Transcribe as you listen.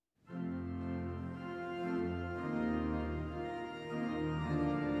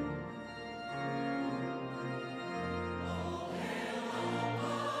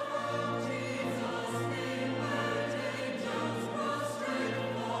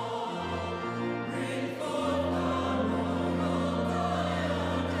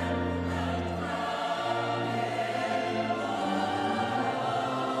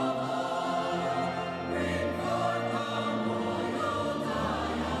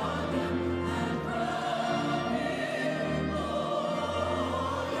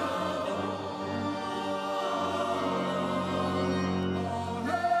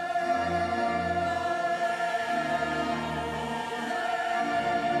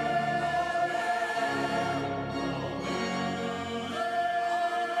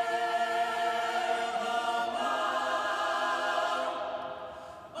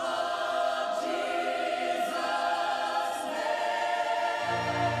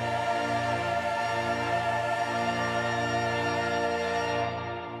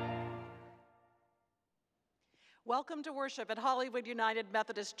Welcome to worship at Hollywood United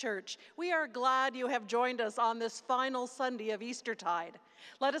Methodist Church. We are glad you have joined us on this final Sunday of Eastertide.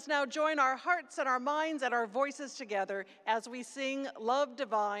 Let us now join our hearts and our minds and our voices together as we sing Love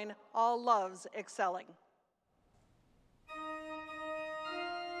Divine, All Loves Excelling.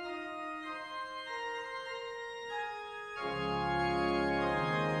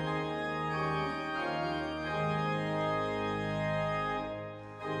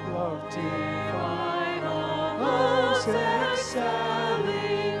 Love divine, all loves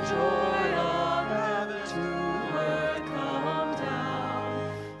excelling, joy of heaven to earth come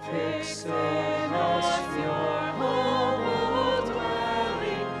down. Fix in us your humble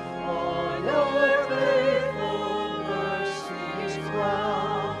dwelling, on your faithful mercies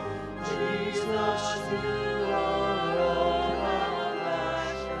crown. Jesus, you are all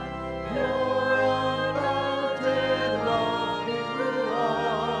compassion, pure unbounded love you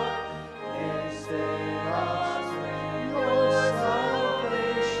are. Visit us with your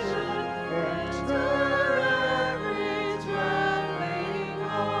salvation, enter every trembling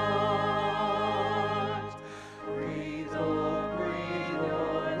heart. Breathe your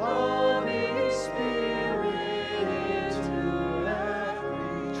loving Spirit into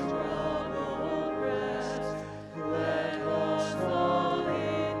every troubled breast. Let us all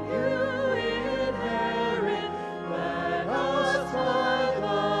in you inherit. Let us find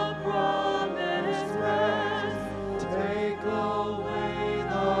the promised rest. Take away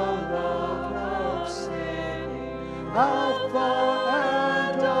the love of sin. Alpha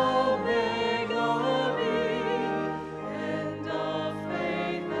and Omega be, end of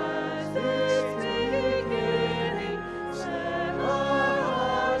faith as its beginning. Set our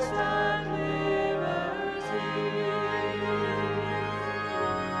hearts at liberty.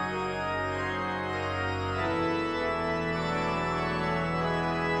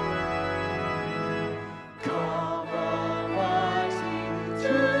 Come Almighty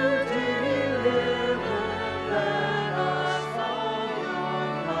to deliver, let us for your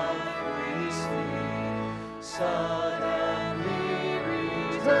love we speak. Suddenly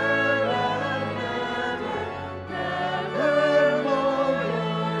return and never more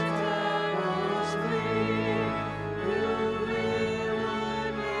your terrors flee. You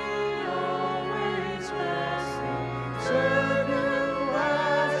will be always blessing, serve you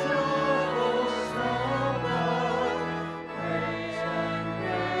as your host of love. Praise and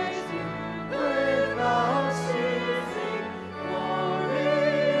praise you without ceasing, glory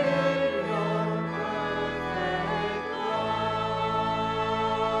in your perfect love.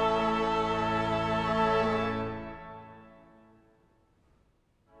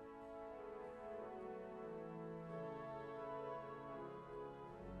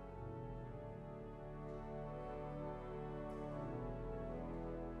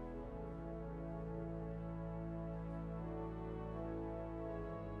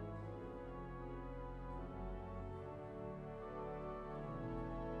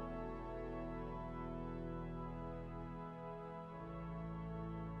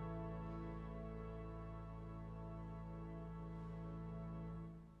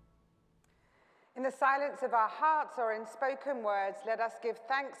 In the silence of our hearts or in spoken words, let us give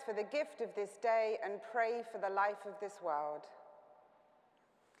thanks for the gift of this day and pray for the life of this world.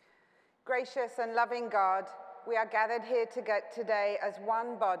 Gracious and loving God, we are gathered here today as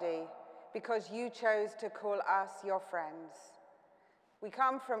one body because you chose to call us your friends. We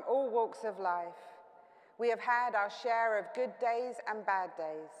come from all walks of life. We have had our share of good days and bad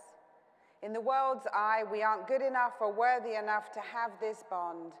days. In the world's eye, we aren't good enough or worthy enough to have this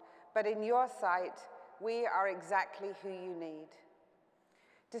bond, but in your sight, we are exactly who you need.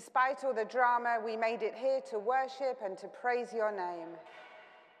 Despite all the drama, we made it here to worship and to praise your name.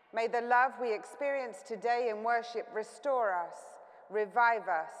 May the love we experience today in worship restore us, revive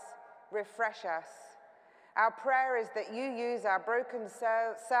us, refresh us. Our prayer is that you use our broken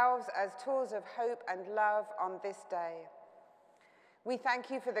selves as tools of hope and love on this day. We thank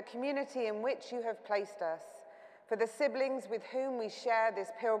you for the community in which you have placed us, for the siblings with whom we share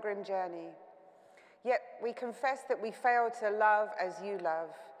this pilgrim journey. Yet we confess that we fail to love as you love.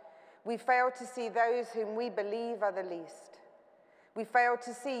 We fail to see those whom we believe are the least. We fail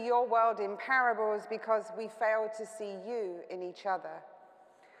to see your world in parables because we fail to see you in each other.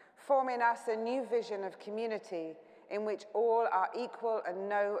 Form in us a new vision of community in which all are equal and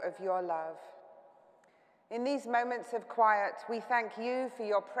know of your love. In these moments of quiet, we thank you for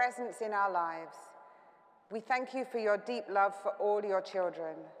your presence in our lives. We thank you for your deep love for all your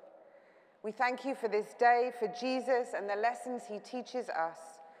children. We thank you for this day, for Jesus and the lessons he teaches us,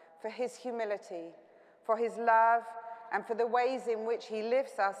 for his humility, for his love, and for the ways in which he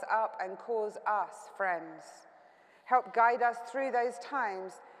lifts us up and calls us friends. Help guide us through those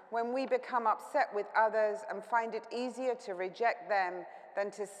times when we become upset with others and find it easier to reject them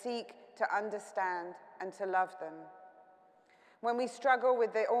than to seek to understand and to love them. When we struggle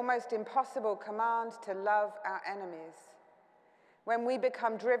with the almost impossible command to love our enemies. When we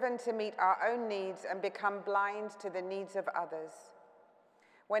become driven to meet our own needs and become blind to the needs of others.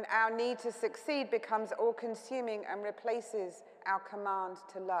 When our need to succeed becomes all-consuming and replaces our command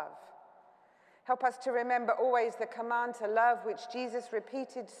to love. Help us to remember always the command to love which Jesus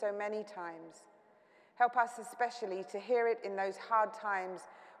repeated so many times. Help us especially to hear it in those hard times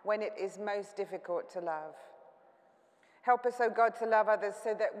when it is most difficult to love. Help us, O God, to love others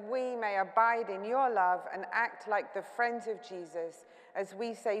so that we may abide in your love and act like the friends of Jesus as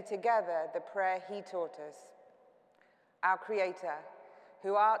we say together the prayer he taught us. Our Creator,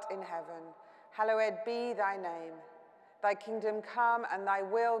 who art in heaven, hallowed be thy name. Thy kingdom come and thy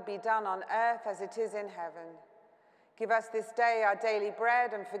will be done on earth as it is in heaven. Give us this day our daily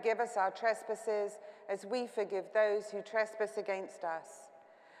bread and forgive us our trespasses as we forgive those who trespass against us.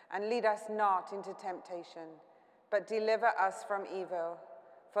 And lead us not into temptation, but deliver us from evil.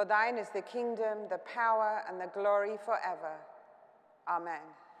 For thine is the kingdom, the power, and the glory forever. Amen.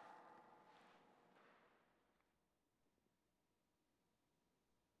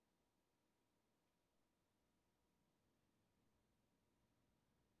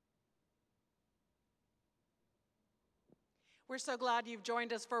 We're so glad you've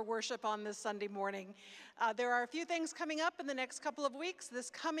joined us for worship on this Sunday morning. There are a few things coming up in the next couple of weeks. This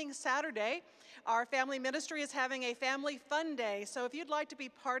coming Saturday, our family ministry is having a family fun day. So if you'd like to be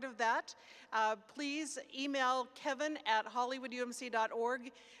part of that, please email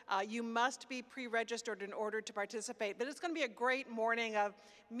kevin@hollywoodumc.org. You must be pre-registered in order to participate. But it's going to be a great morning of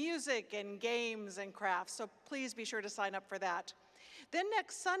music and games and crafts. So please be sure to sign up for that. Then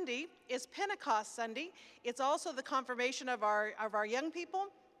next Sunday is Pentecost Sunday. It's also the confirmation of our young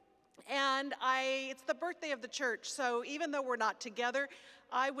people. And it's the birthday of the church. So even though we're not together,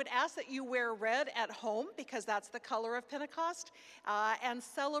 I would ask that you wear red at home because that's the color of Pentecost, and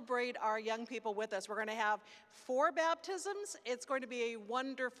celebrate our young people with us. We're going to have 4 baptisms. It's going to be a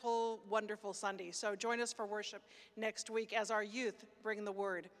wonderful, wonderful Sunday. So join us for worship next week as our youth bring the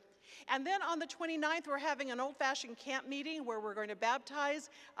word. And then on the 29th, we're having an old-fashioned camp meeting where we're going to baptize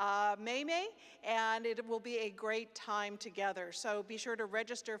May, and it will be a great time together. So be sure to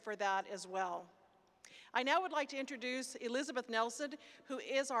register for that as well. I now would like to introduce Elizabeth Nelson, who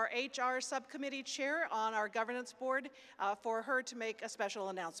is our HR subcommittee chair on our governance board, for her to make a special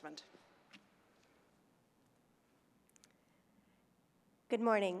announcement. Good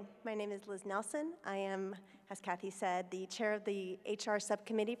morning. My name is Liz Nelson. I am, as Kathy said, the chair of the HR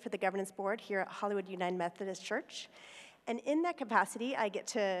subcommittee for the governance board here at Hollywood United Methodist Church. And in that capacity, I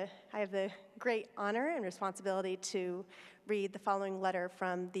have the great honor and responsibility to read the following letter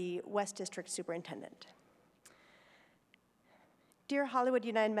from the West District Superintendent. Dear Hollywood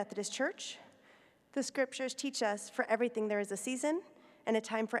United Methodist Church, the scriptures teach us for everything there is a season and a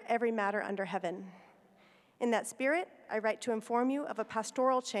time for every matter under heaven. In that spirit, I write to inform you of a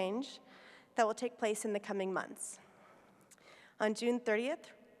pastoral change that will take place in the coming months. On June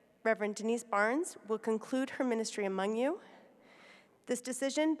 30th, Reverend Denise Barnes will conclude her ministry among you. This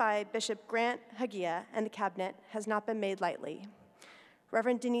decision by Bishop Grant Hagia and the cabinet has not been made lightly.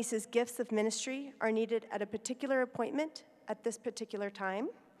 Reverend Denise's gifts of ministry are needed at a particular appointment at this particular time,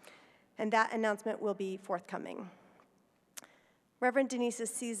 and that announcement will be forthcoming. Reverend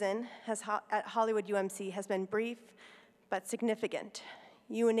Denise's season at Hollywood UMC has been brief but significant.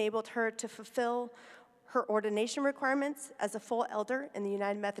 You enabled her to fulfill her ordination requirements as a full elder in the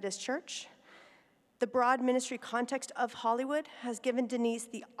United Methodist Church. The broad ministry context of Hollywood has given Denise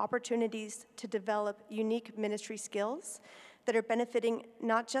the opportunities to develop unique ministry skills that are benefiting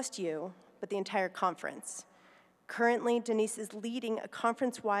not just you, but the entire conference. Currently, Denise is leading a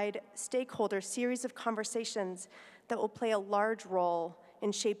conference-wide stakeholder series of conversations that will play a large role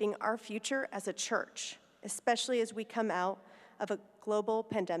in shaping our future as a church, especially as we come out of a global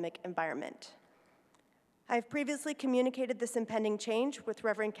pandemic environment. I have previously communicated this impending change with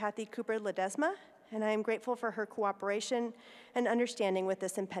Reverend Kathy Cooper Ledesma, and I am grateful for her cooperation and understanding with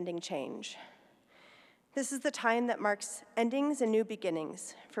this impending change. This is the time that marks endings and new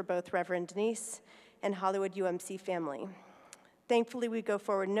beginnings for both Reverend Denise and Hollywood UMC family. Thankfully, we go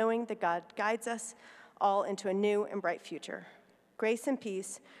forward knowing that God guides us all into a new and bright future. Grace and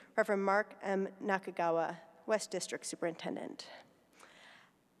peace, Reverend Mark M. Nakagawa, West District Superintendent.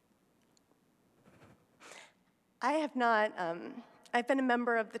 I have not I've been a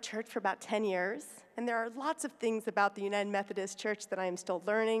member of the church for about 10 years, and there are lots of things about the United Methodist Church that I am still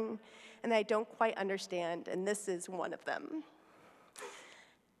learning and that I don't quite understand, and this is one of them.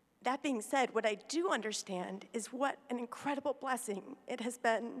 That being said, what I do understand is what an incredible blessing it has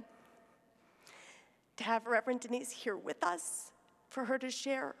been to have Reverend Denise here with us, for her to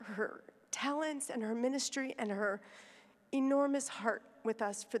share her talents and her ministry and her enormous heart with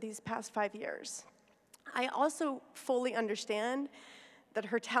us for these past 5 years. I also fully understand that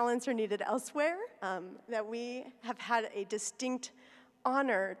her talents are needed elsewhere, that we have had a distinct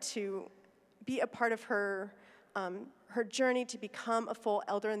honor to be a part of her journey to become a full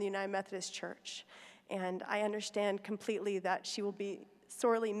elder in the United Methodist Church. And I understand completely that she will be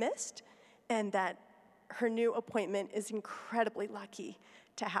sorely missed and that her new appointment is incredibly lucky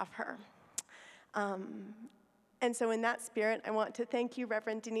to have her. And so in that spirit, I want to thank you,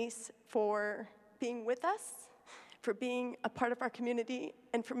 Reverend Denise, for being with us, for being a part of our community,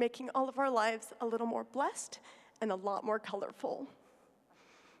 and for making all of our lives a little more blessed and a lot more colorful.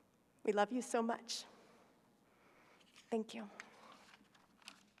 We love you so much. Thank you.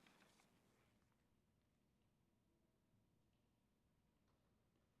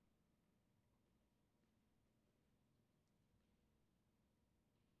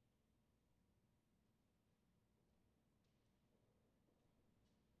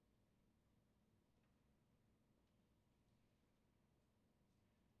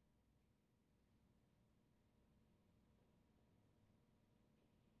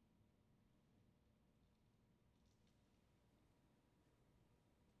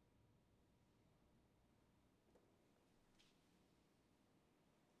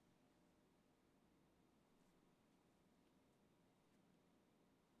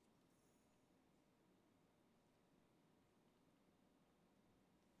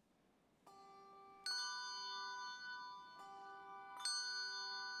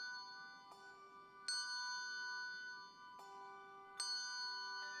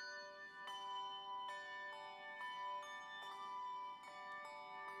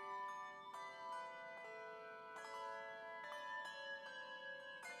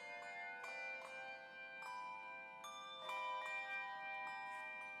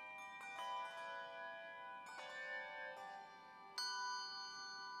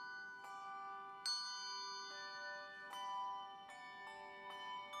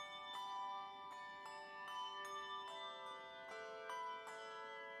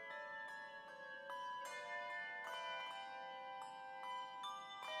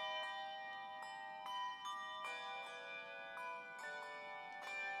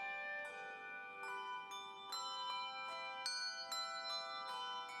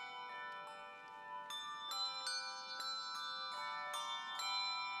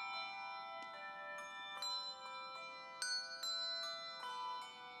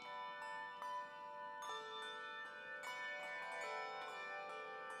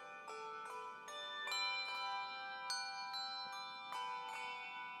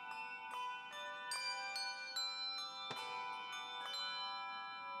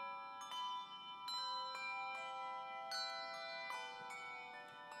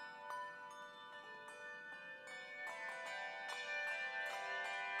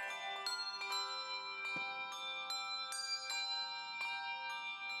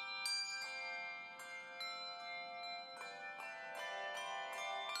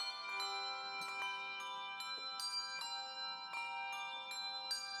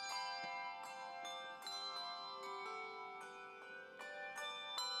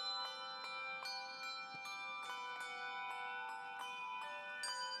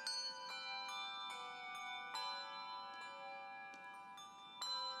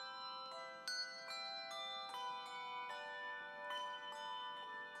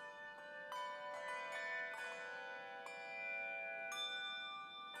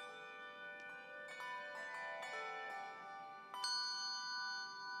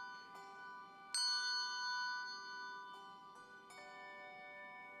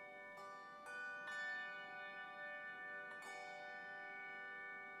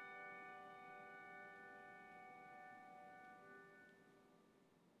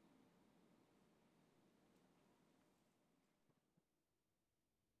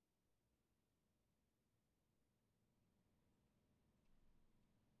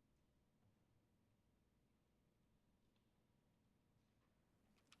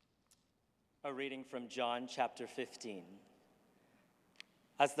 A reading from John chapter 15.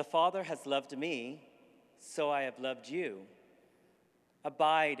 As the Father has loved me, so I have loved you.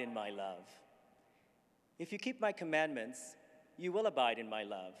 Abide in my love. If you keep my commandments, you will abide in my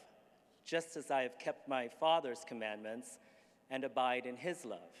love, just as I have kept my Father's commandments and abide in his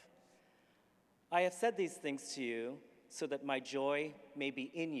love. I have said these things to you so that my joy may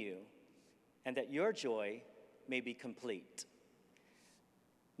be in you and that your joy may be complete.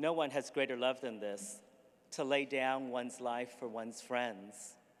 No one has greater love than this, to lay down one's life for one's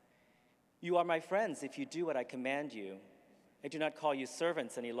friends. You are my friends if you do what I command you. I do not call you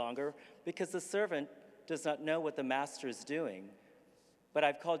servants any longer, because the servant does not know what the master is doing. But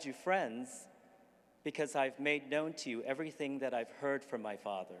I've called you friends, because I've made known to you everything that I've heard from my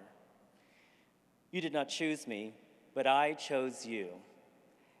Father. You did not choose me, but I chose you.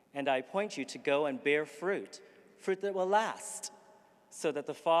 And I appoint you to go and bear fruit that will last, so that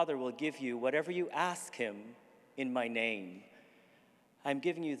the Father will give you whatever you ask him in my name. I'm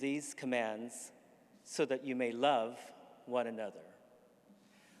giving you these commands so that you may love one another.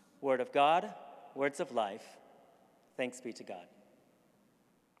 Word of God, words of life. Thanks be to God.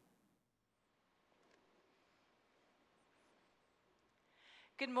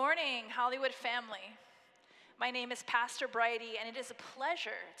 Good morning, Hollywood family. My name is Pastor Bridie, and it is a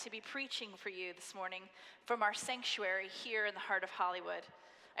pleasure to be preaching for you this morning from our sanctuary here in the heart of Hollywood.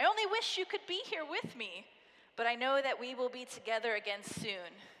 I only wish you could be here with me, but I know that we will be together again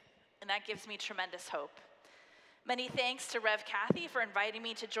soon, and that gives me tremendous hope. Many thanks to Rev Kathy for inviting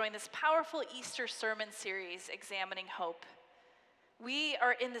me to join this powerful Easter sermon series, Examining Hope. We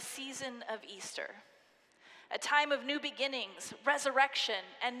are in the season of Easter, a time of new beginnings, resurrection,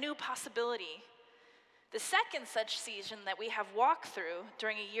 and new possibility. The second such season that we have walked through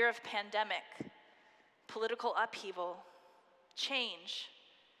during a year of pandemic, political upheaval, change,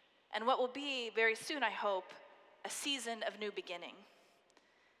 and what will be very soon, I hope, a season of new beginning.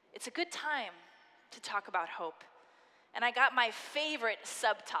 It's a good time to talk about hope. And I got my favorite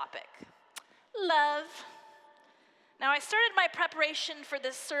subtopic, love. Now, I started my preparation for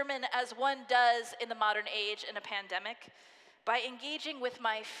this sermon as one does in the modern age in a pandemic by engaging with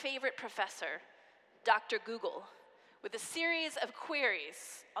my favorite professor, Dr. Google, with a series of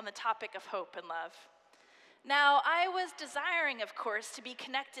queries on the topic of hope and love. Now, I was desiring, of course, to be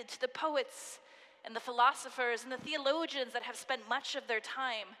connected to the poets and the philosophers and the theologians that have spent much of their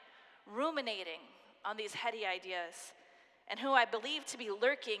time ruminating on these heady ideas, and who I believe to be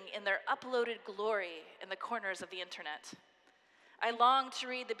lurking in their uploaded glory in the corners of the internet. I long to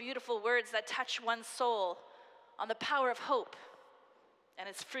read the beautiful words that touch one's soul on the power of hope and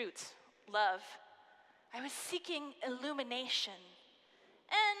its fruit, love. I was seeking illumination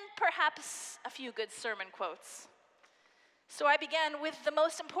and perhaps a few good sermon quotes. So I began with the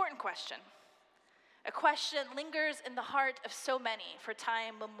most important question, a question that lingers in the heart of so many for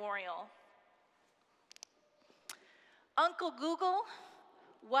time memorial. Uncle Google,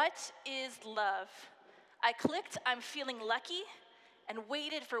 what is love? I clicked, I'm feeling lucky, and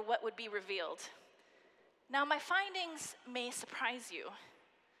waited for what would be revealed. Now, my findings may surprise you,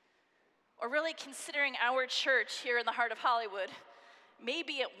 or really considering our church here in the heart of Hollywood,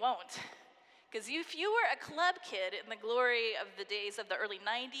 maybe it won't. Because if you were a club kid in the glory of the days of the early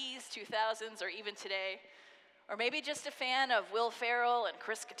 90s, 2000s, or even today, or maybe just a fan of Will Ferrell and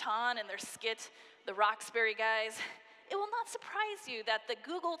Chris Kattan and their skit, The Roxbury Guys, it will not surprise you that the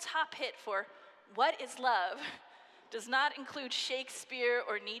Google top hit for What is Love does not include Shakespeare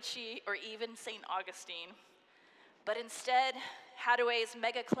or Nietzsche or even St. Augustine, but instead Hadaway's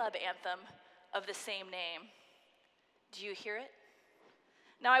mega club anthem of the same name. Do you hear it?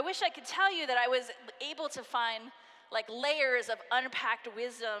 Now, I wish I could tell you that I was able to find like layers of unpacked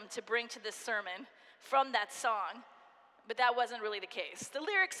wisdom to bring to this sermon from that song, but that wasn't really the case. The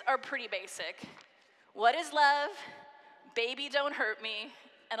lyrics are pretty basic. What is love? Baby, don't hurt me,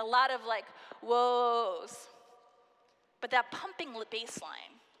 and a lot of like, whoas. But that pumping bass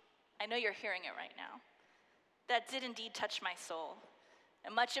line, I know you're hearing it right now, that did indeed touch my soul.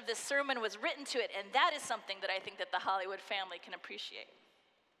 And much of this sermon was written to it, and that is something that I think that the Hollywood family can appreciate.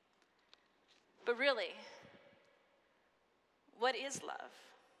 But really, what is love?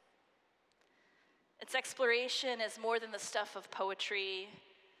 Its exploration is more than the stuff of poetry,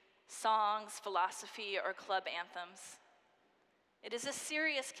 songs, philosophy, or club anthems. It is a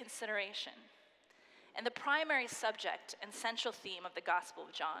serious consideration and the primary subject and central theme of the Gospel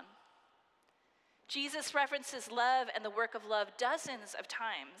of John. Jesus references love and the work of love dozens of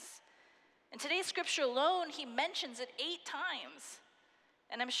times. In today's scripture alone, he mentions it 8 times.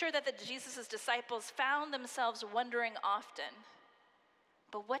 And I'm sure that Jesus' disciples found themselves wondering often,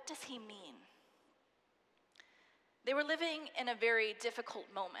 but what does he mean? They were living in a very difficult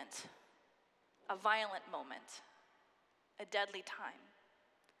moment, a violent moment, a deadly time.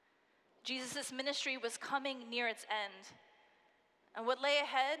 Jesus' ministry was coming near its end, and what lay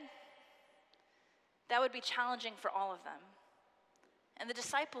ahead, that would be challenging for all of them. And the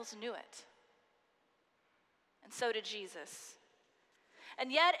disciples knew it. And so did Jesus.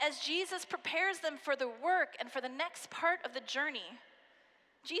 And yet, as Jesus prepares them for the work and for the next part of the journey,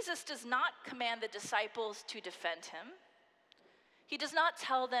 Jesus does not command the disciples to defend him. He does not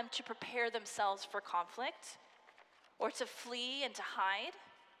tell them to prepare themselves for conflict or to flee and to hide.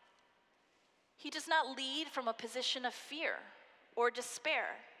 He does not lead from a position of fear or despair.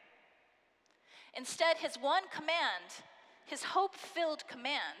 Instead, his one command, his hope-filled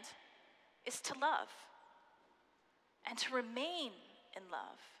command, is to love and to remain in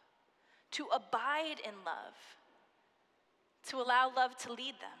love, to abide in love, to allow love to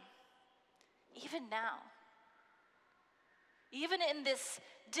lead them, even now. Even in this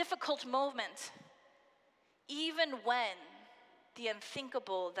difficult moment, even when the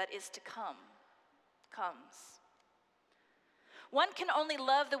unthinkable that is to come comes. One can only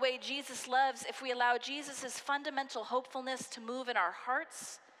love the way Jesus loves if we allow Jesus' fundamental hopefulness to move in our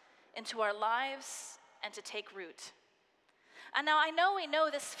hearts, into our lives, and to take root. And now I know we know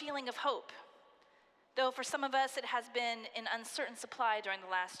this feeling of hope, though for some of us it has been in uncertain supply during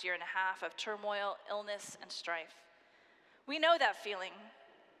the last year and a half of turmoil, illness, and strife. We know that feeling.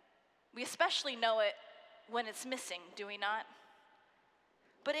 We especially know it when it's missing, do we not?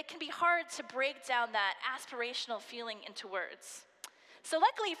 But it can be hard to break down that aspirational feeling into words. So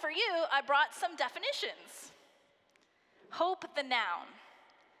luckily for you, I brought some definitions. Hope, the noun,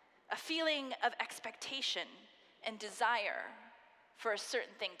 a feeling of expectation and desire for a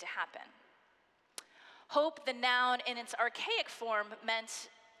certain thing to happen. Hope, the noun, in its archaic form, meant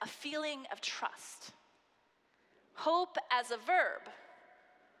a feeling of trust. Hope as a verb,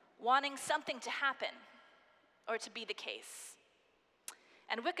 wanting something to happen or to be the case.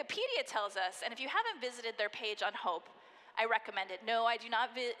 And Wikipedia tells us, and if you haven't visited their page on hope, I recommend it. No, I do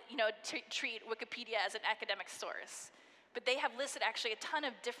not treat Wikipedia as an academic source. But they have listed actually a ton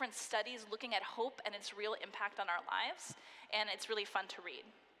of different studies looking at hope and its real impact on our lives, and it's really fun to read.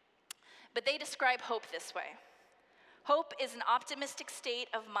 But they describe hope this way. Hope is an optimistic state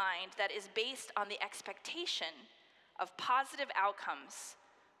of mind that is based on the expectation of positive outcomes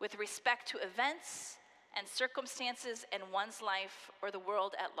with respect to events and circumstances in one's life or the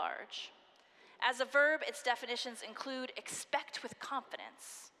world at large. As a verb, its definitions include expect with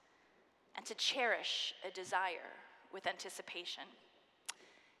confidence and to cherish a desire with anticipation.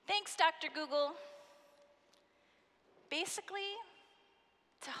 Thanks, Dr. Google. Basically,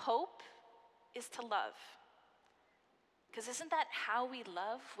 to hope is to love. Because isn't that how we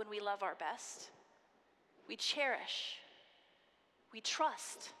love when we love our best? We cherish, we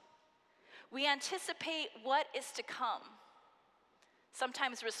trust, we anticipate what is to come.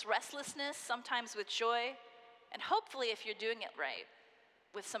 Sometimes with restlessness, sometimes with joy, and hopefully, if you're doing it right,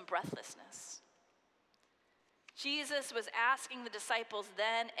 with some breathlessness. Jesus was asking the disciples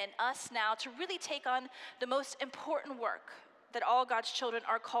then and us now to really take on the most important work that all God's children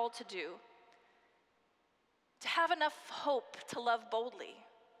are called to do. To have enough hope to love boldly,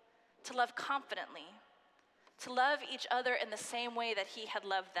 to love confidently, to love each other in the same way that he had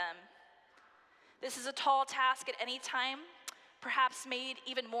loved them. This is a tall task at any time, perhaps made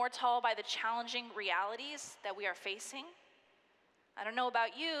even more tall by the challenging realities that we are facing. I don't know about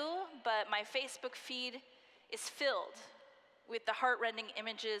you, but my Facebook feed is filled with the heart-rending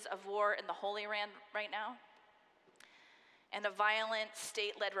images of war in the Holy Land right now, and of violent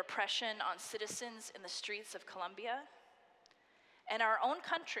state-led repression on citizens in the streets of Colombia. In our own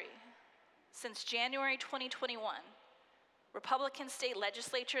country, since January 2021, Republican state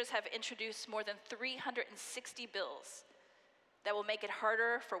legislatures have introduced more than 360 bills that will make it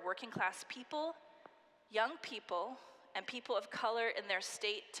harder for working-class people, young people, and people of color in their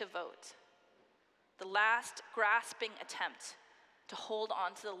state to vote. The last grasping attempt to hold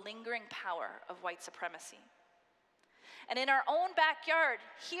on to the lingering power of white supremacy. And in our own backyard,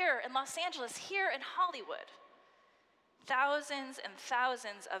 here in Los Angeles, here in Hollywood, thousands and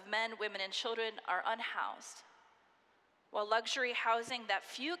thousands of men, women, and children are unhoused, while luxury housing that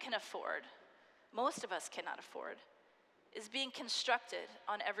few can afford, most of us cannot afford, is being constructed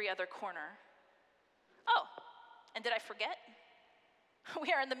on every other corner. Oh, and did I forget?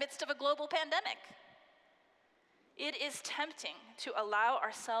 We are in the midst of a global pandemic. It is tempting to allow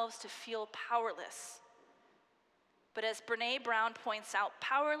ourselves to feel powerless. But as Brené Brown points out,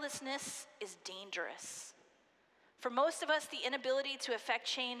 powerlessness is dangerous. For most of us, the inability to effect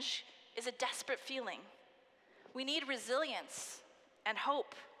change is a desperate feeling. We need resilience and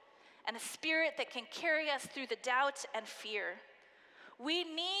hope and a spirit that can carry us through the doubt and fear. We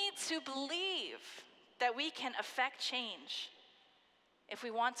need to believe that we can effect change if we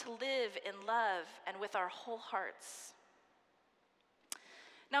want to live in love and with our whole hearts.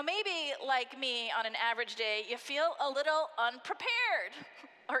 Now, maybe like me on an average day, you feel a little unprepared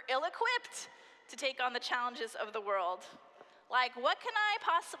or ill-equipped to take on the challenges of the world. Like, what can I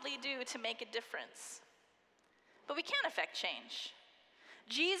possibly do to make a difference? But we can affect change.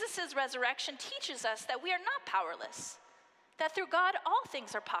 Jesus' resurrection teaches us that we are not powerless, that through God all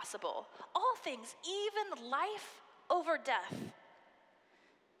things are possible. All things, even life over death.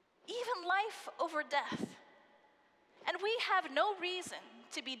 Even life over death. And we have no reason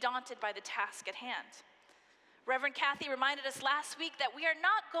to be daunted by the task at hand. Reverend Kathy reminded us last week that we are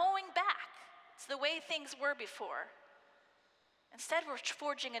not going back to the way things were before. Instead, we're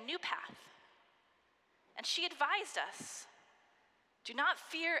forging a new path. And she advised us, do not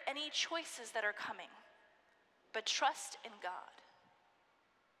fear any choices that are coming, but trust in God.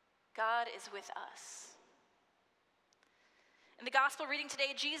 God is with us. In the gospel reading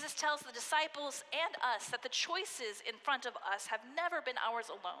today, Jesus tells the disciples and us that the choices in front of us have never been ours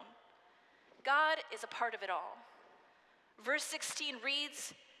alone. God is a part of it all. Verse 16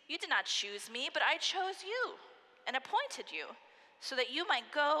 reads, "You did not choose me, but I chose you and appointed you so that you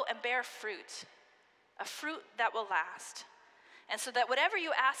might go and bear fruit, a fruit that will last. And so that whatever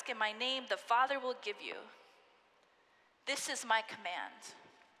you ask in my name, the Father will give you. This is my command.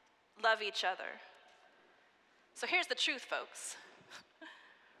 Love each other." So here's the truth, folks.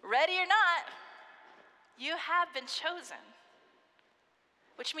 Ready or not, you have been chosen.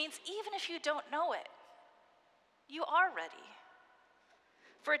 Which means even if you don't know it, you are ready.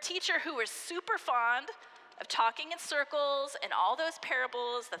 For a teacher who was super fond of talking in circles and all those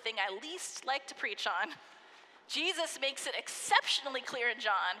parables, the thing I least like to preach on, Jesus makes it exceptionally clear in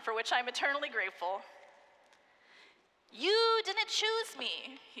John, for which I'm eternally grateful. You didn't choose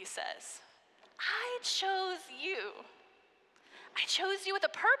me, he says. I chose you. I chose you with a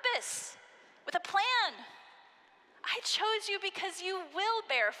purpose, with a plan. I chose you because you will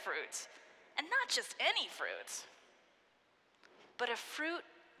bear fruit, and not just any fruit, but a fruit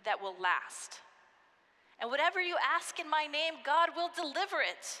that will last. And whatever you ask in my name, God will deliver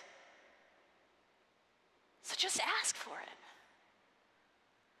it. So just ask for it.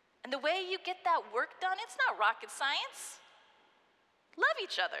 And the way you get that work done, it's not rocket science. Love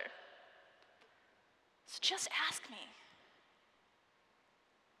each other. So just ask me.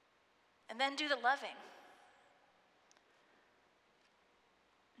 And then do the loving.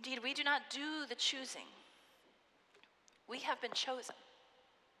 Indeed, we do not do the choosing. We have been chosen.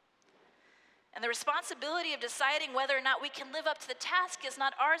 And the responsibility of deciding whether or not we can live up to the task is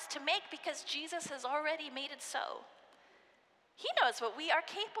not ours to make, because Jesus has already made it so. He knows what we are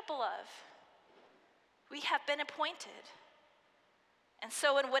capable of. We have been appointed. And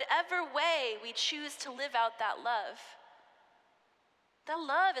so in whatever way we choose to live out that love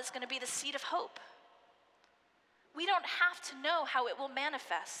is going to be the seed of hope. We don't have to know how it will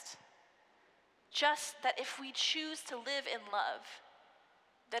manifest, just that if we choose to live in love,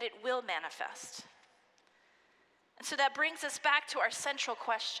 that it will manifest. And so that brings us back to our central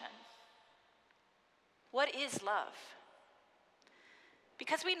question. What is love?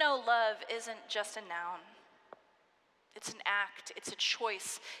 Because we know love isn't just a noun. It's an act, it's a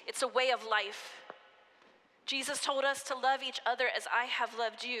choice, it's a way of life. Jesus told us to love each other as I have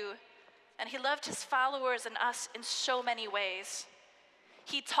loved you, and he loved his followers and us in so many ways.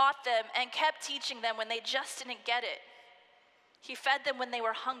 He taught them and kept teaching them when they just didn't get it. He fed them when they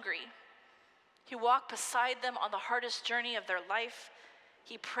were hungry. He walked beside them on the hardest journey of their life.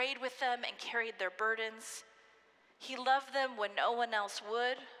 He prayed with them and carried their burdens. He loved them when no one else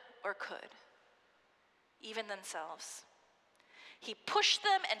would or could, even themselves. He pushed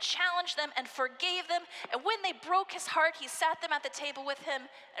them and challenged them and forgave them, and when they broke his heart, he sat them at the table with him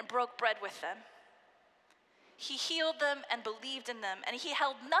and broke bread with them. He healed them and believed in them, and he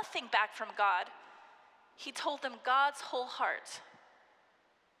held nothing back from God. He told them God's whole heart.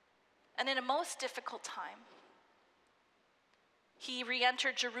 And in a most difficult time, he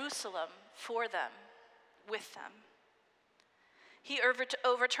re-entered Jerusalem for them, with them. He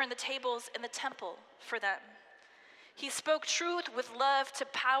overturned the tables in the temple for them. He spoke truth with love to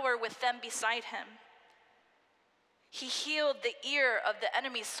power with them beside him. He healed the ear of the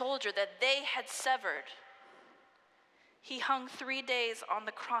enemy soldier that they had severed. He hung 3 days on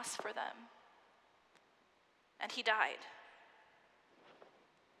the cross for them, and he died.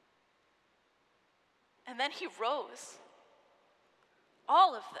 And then he rose.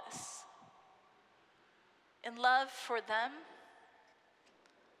 All of this in love for them.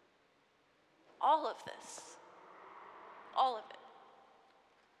 All of this, all of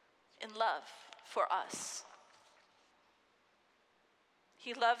it, in love for us.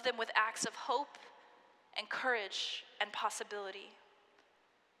 He loved them with acts of hope and courage and possibility.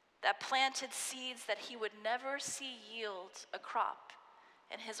 that planted seeds that he would never see yield a crop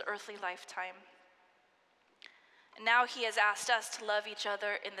in his earthly lifetime. And now he has asked us to love each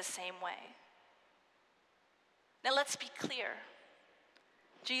other in the same way. Now let's be clear.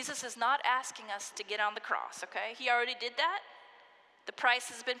 Jesus is not asking us to get on the cross, okay? He already did that. The price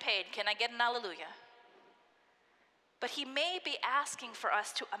has been paid. Can I get an hallelujah? But he may be asking for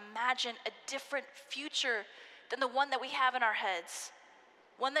us to imagine a different future than the one that we have in our heads,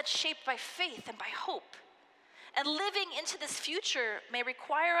 one that's shaped by faith and by hope. And living into this future may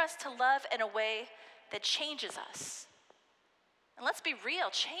require us to love in a way that changes us. And let's be real,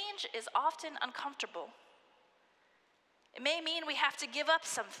 change is often uncomfortable. It may mean we have to give up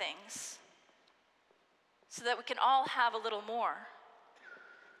some things so that we can all have a little more.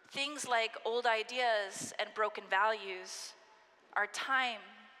 Things like old ideas and broken values, our time,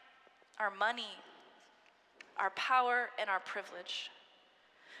 our money, our power, and our privilege.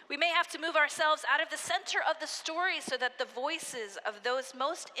 We may have to move ourselves out of the center of the story so that the voices of those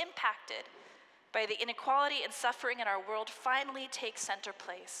most impacted by the inequality and suffering in our world finally take center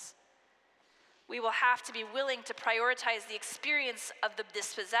place. We will have to be willing to prioritize the experience of the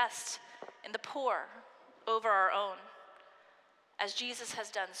dispossessed and the poor over our own, as Jesus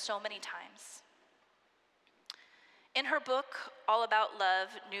has done so many times. In her book, All About Love,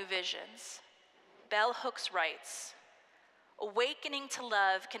 New Visions, Bell Hooks writes, "Awakening to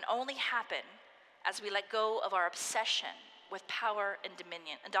love can only happen as we let go of our obsession with power and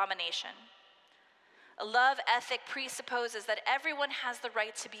domination. A love ethic presupposes that everyone has the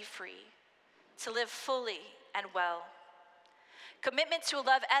right to be free, to live fully and well. Commitment to a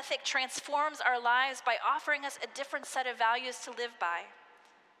love ethic transforms our lives by offering us a different set of values to live by.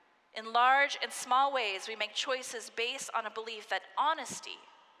 In large and small ways, we make choices based on a belief that honesty,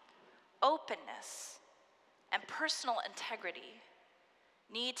 openness, and personal integrity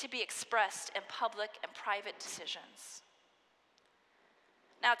need to be expressed in public and private decisions."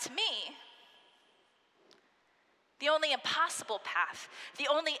 Now, to me, the only impossible path, the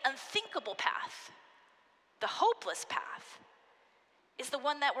only unthinkable path, the hopeless path, is the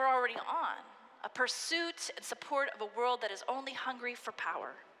one that we're already on, a pursuit and support of a world that is only hungry for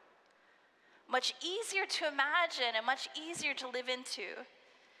power. Much easier to imagine and much easier to live into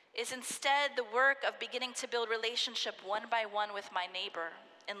is instead the work of beginning to build relationship one by one with my neighbor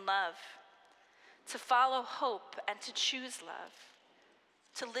in love, to follow hope and to choose love,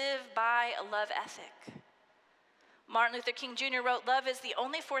 to live by a love ethic. Martin Luther King Jr. wrote, "Love is the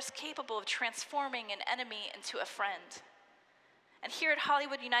only force capable of transforming an enemy into a friend." And here at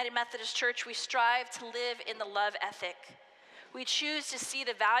Hollywood United Methodist Church, we strive to live in the love ethic. We choose to see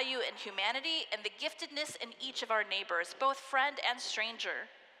the value in humanity and the giftedness in each of our neighbors, both friend and stranger.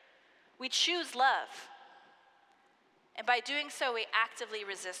 We choose love. And by doing so, we actively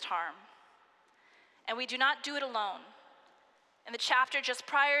resist harm. And we do not do it alone. In the chapter just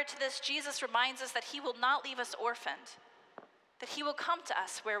prior to this, Jesus reminds us that he will not leave us orphaned, that he will come to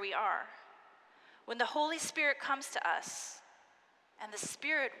us where we are. When the Holy Spirit comes to us, and the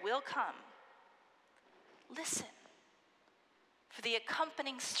Spirit will come, listen for the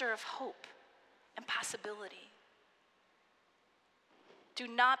accompanying stir of hope and possibility. Do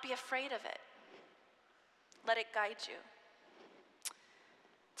not be afraid of it. Let it guide you.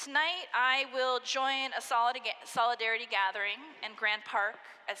 Tonight, I will join a solidarity gathering in Grant Park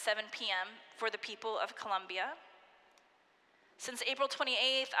at 7 p.m. for the people of Colombia. Since April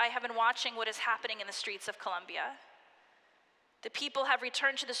 28th, I have been watching what is happening in the streets of Colombia. The people have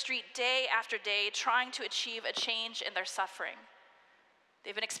returned to the street day after day, trying to achieve a change in their suffering.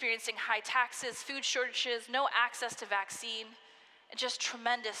 They've been experiencing high taxes, food shortages, no access to vaccine, and just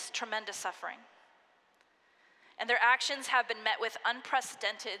tremendous, tremendous suffering. And their actions have been met with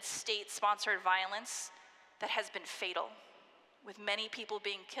unprecedented state-sponsored violence that has been fatal, with many people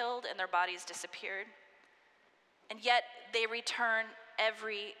being killed and their bodies disappeared. And yet they return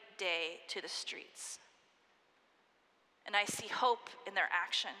every day to the streets. And I see hope in their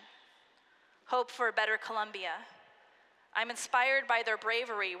action, hope for a better Colombia. I'm inspired by their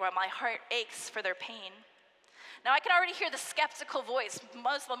bravery while my heart aches for their pain. Now I can already hear the skeptical voice.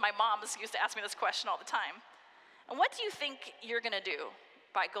 My mom used to ask me this question all the time. And what do you think you're gonna do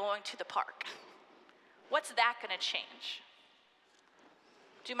by going to the park? What's that gonna change?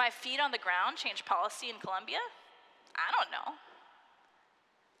 Do my feet on the ground change policy in Colombia? I don't know.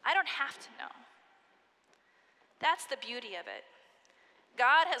 I don't have to know. That's the beauty of it.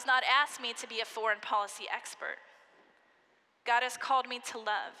 God has not asked me to be a foreign policy expert. God has called me to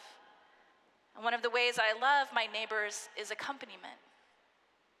love. And one of the ways I love my neighbors is accompaniment.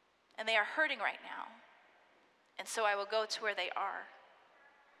 And they are hurting right now. And so I will go to where they are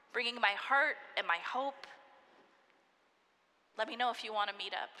bringing my heart and my hope. Let me know if you want to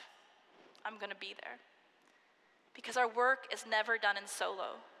meet up. I'm going to be there. Because our work is never done in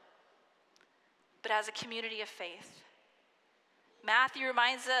solo, but as a community of faith. Matthew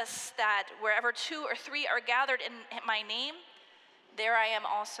reminds us that wherever 2 or 3 are gathered in my name, there I am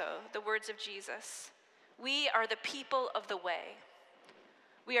also, the words of Jesus. We are the people of the way.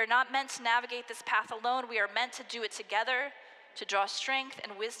 We are not meant to navigate this path alone. We are meant to do it together, to draw strength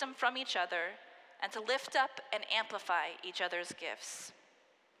and wisdom from each other, and to lift up and amplify each other's gifts.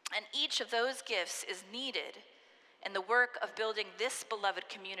 And each of those gifts is needed in the work of building this beloved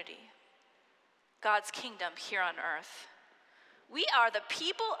community, God's kingdom here on earth. We are the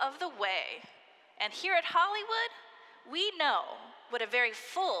people of the way, and here at Hollywood, we know what a very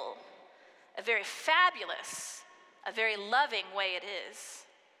full, a very fabulous, a very loving way it is.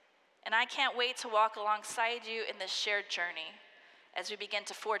 And I can't wait to walk alongside you in this shared journey as we begin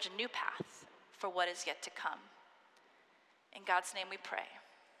to forge a new path for what is yet to come. In God's name we pray.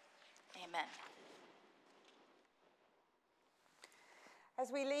 Amen. As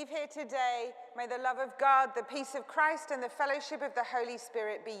we leave here today, may the love of God, the peace of Christ, and the fellowship of the Holy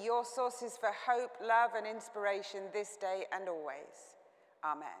Spirit be your sources for hope, love, and inspiration this day and always.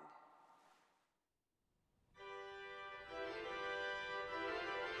 Amen.